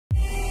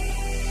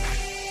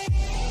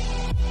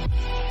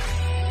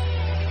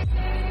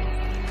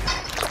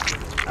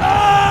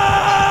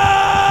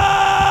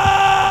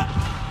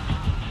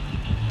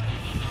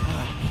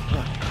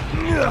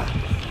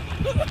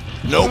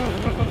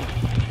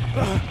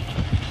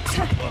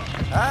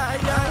Ay,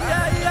 ay,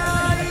 ay,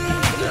 ay.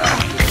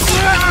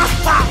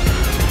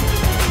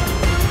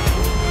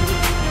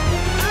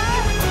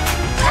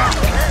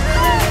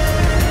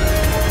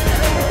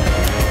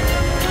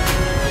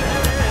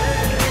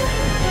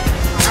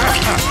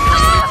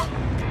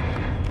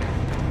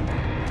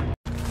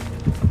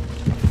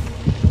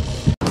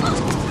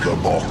 The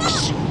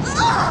box.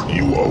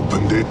 You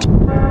opened it?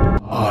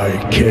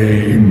 I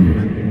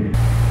came.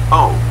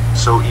 Oh,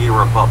 so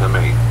you're above the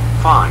main.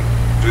 Fine,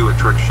 do a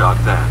trick shot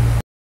then.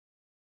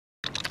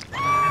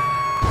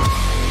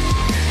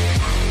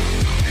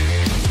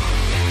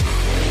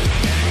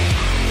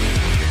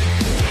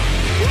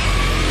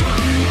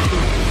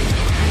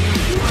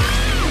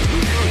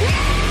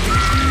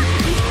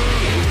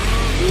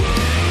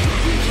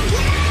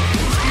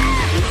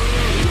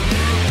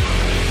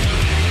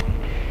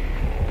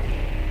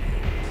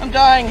 I'm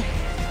dying.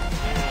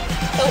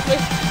 Help me.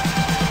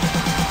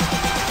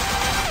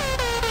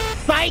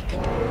 Psych!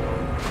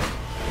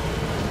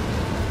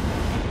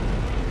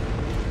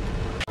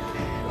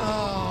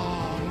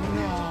 Oh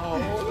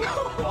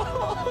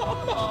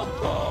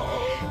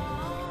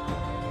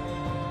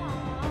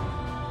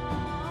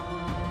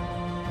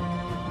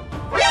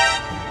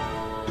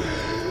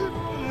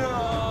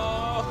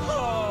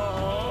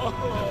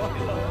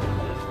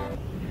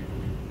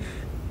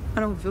I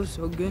don't feel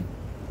so good.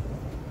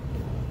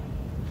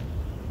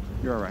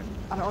 You're alright.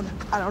 I don't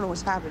know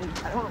what's happening.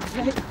 I don't know.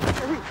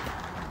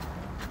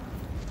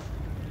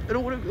 I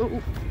don't want to go.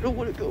 I don't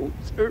want to go,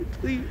 sir.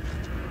 Please.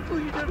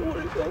 Please, I don't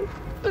want to go.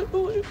 I don't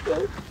want to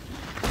go.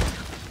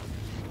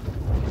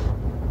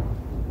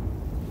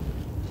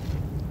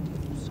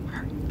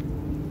 Sorry.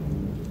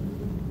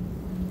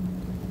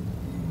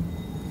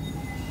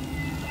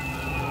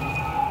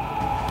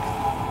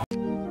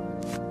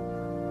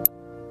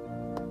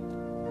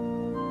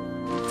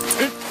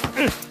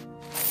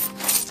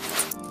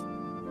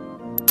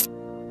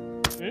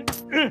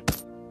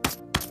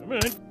 Come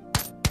on.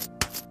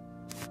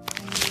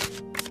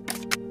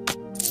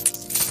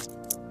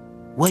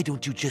 Why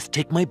don't you just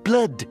take my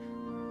blood?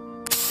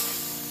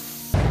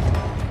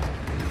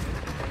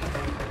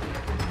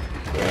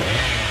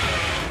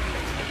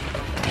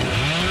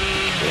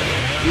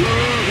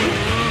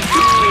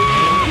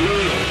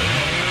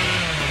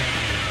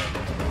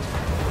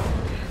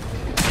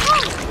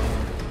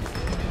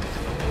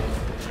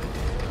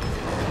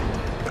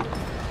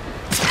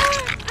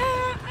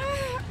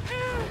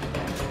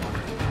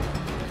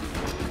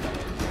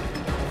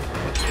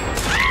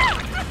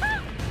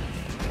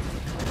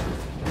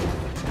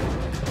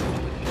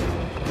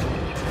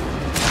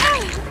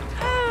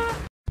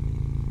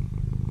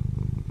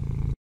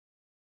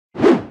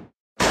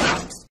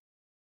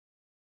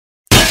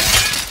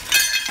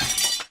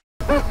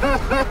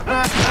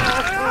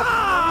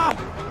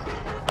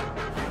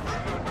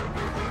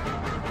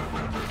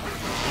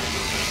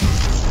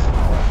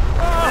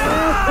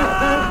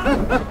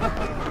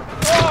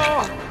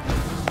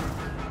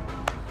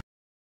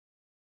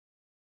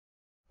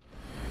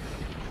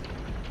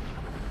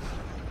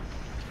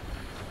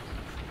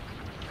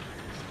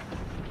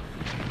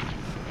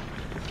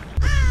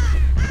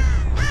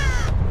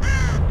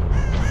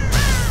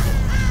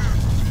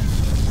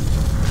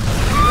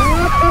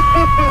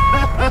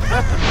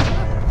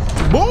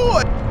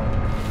 Boy!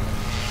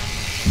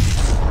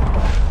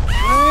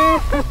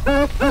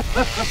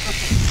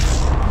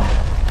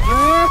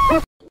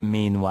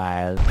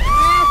 Meanwhile...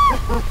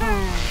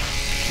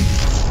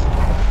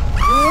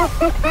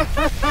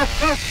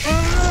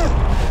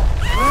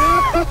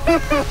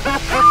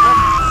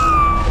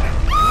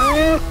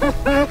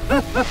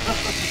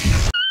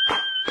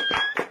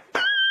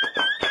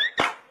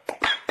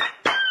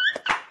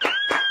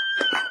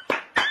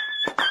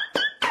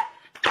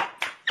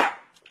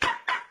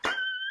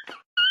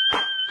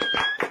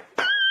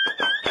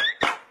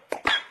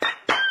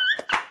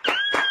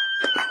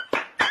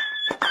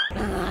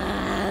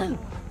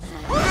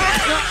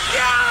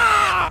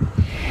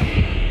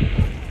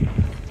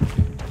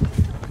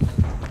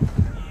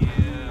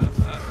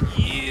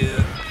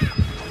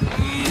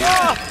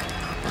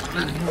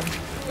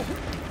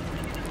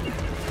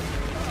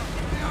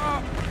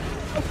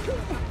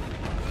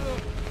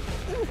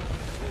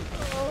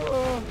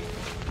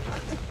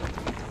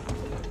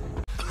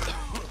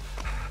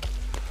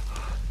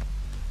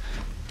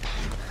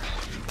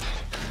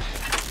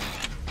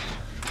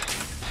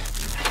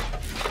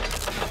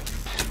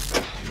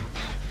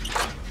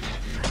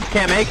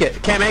 Can't make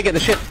it. Can't make it. The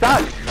shit's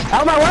stuck.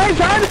 Out of my way,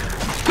 son!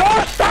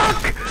 Door's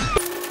stuck!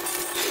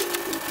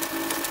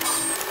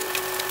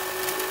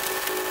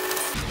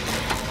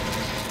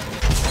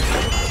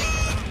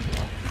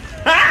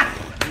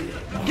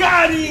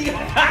 Got him!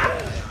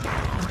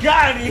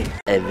 Got him!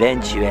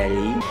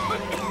 Eventually...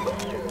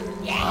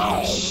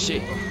 Oh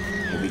shit.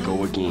 Here we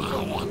go again.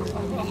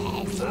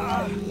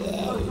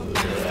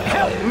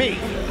 Help me!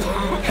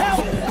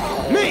 Help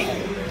me!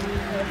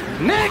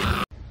 Nick!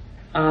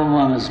 I don't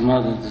want his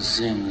mother to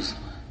see him this way.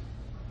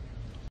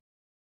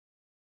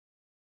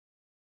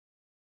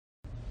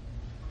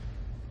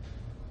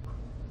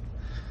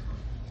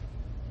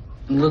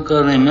 Look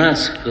how they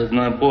massacred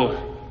my boy.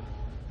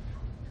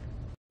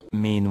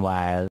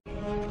 Meanwhile...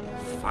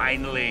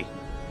 Finally,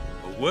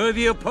 a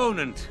worthy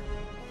opponent.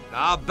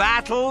 Our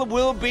battle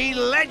will be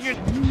legend.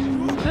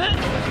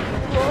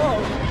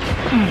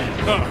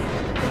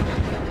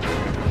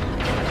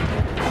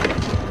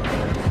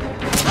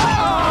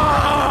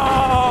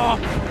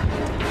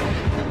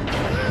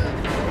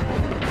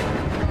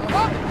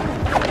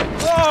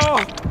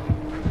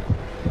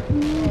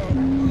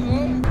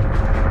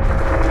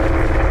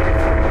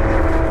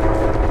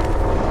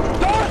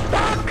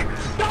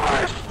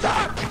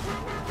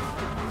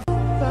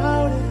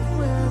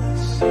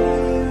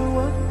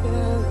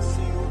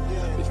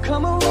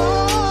 Come a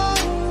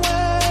long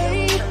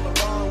way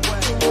from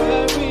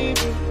where we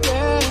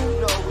began.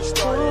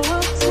 Oh,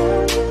 I'll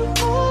tell you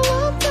all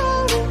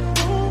about it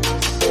when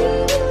I see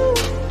you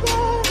again.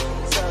 When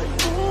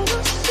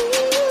I see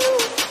you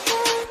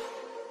again.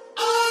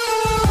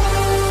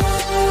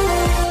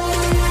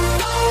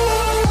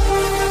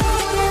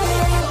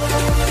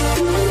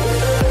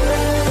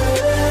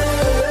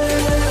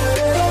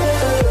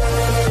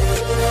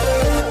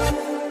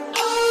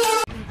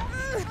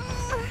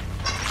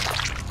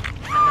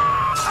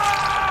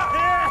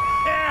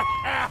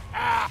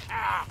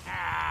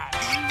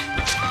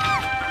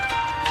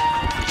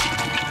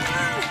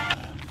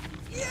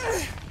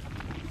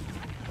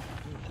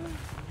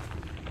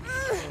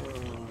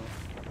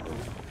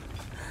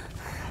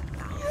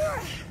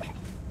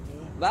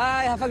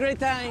 Bye, have a great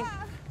time.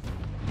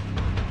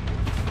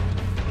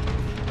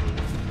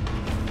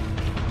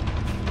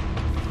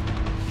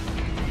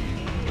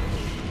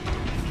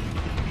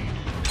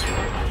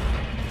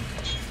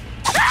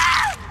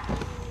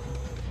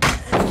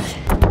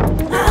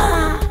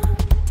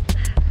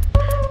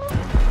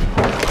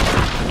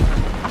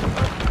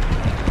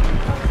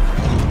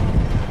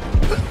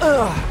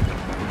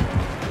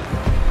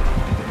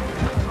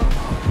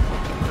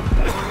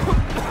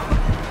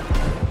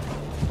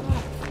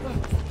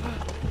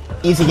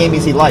 Easy game,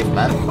 easy life,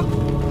 man.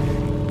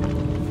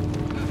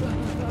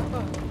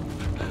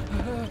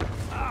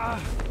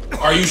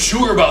 Are you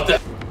sure about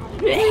that?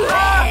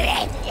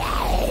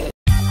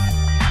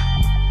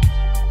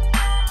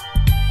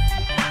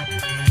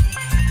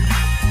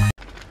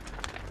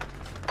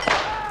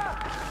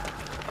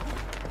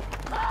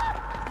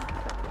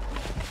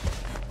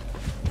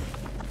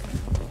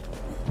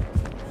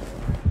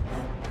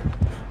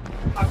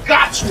 I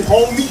got you,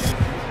 homie.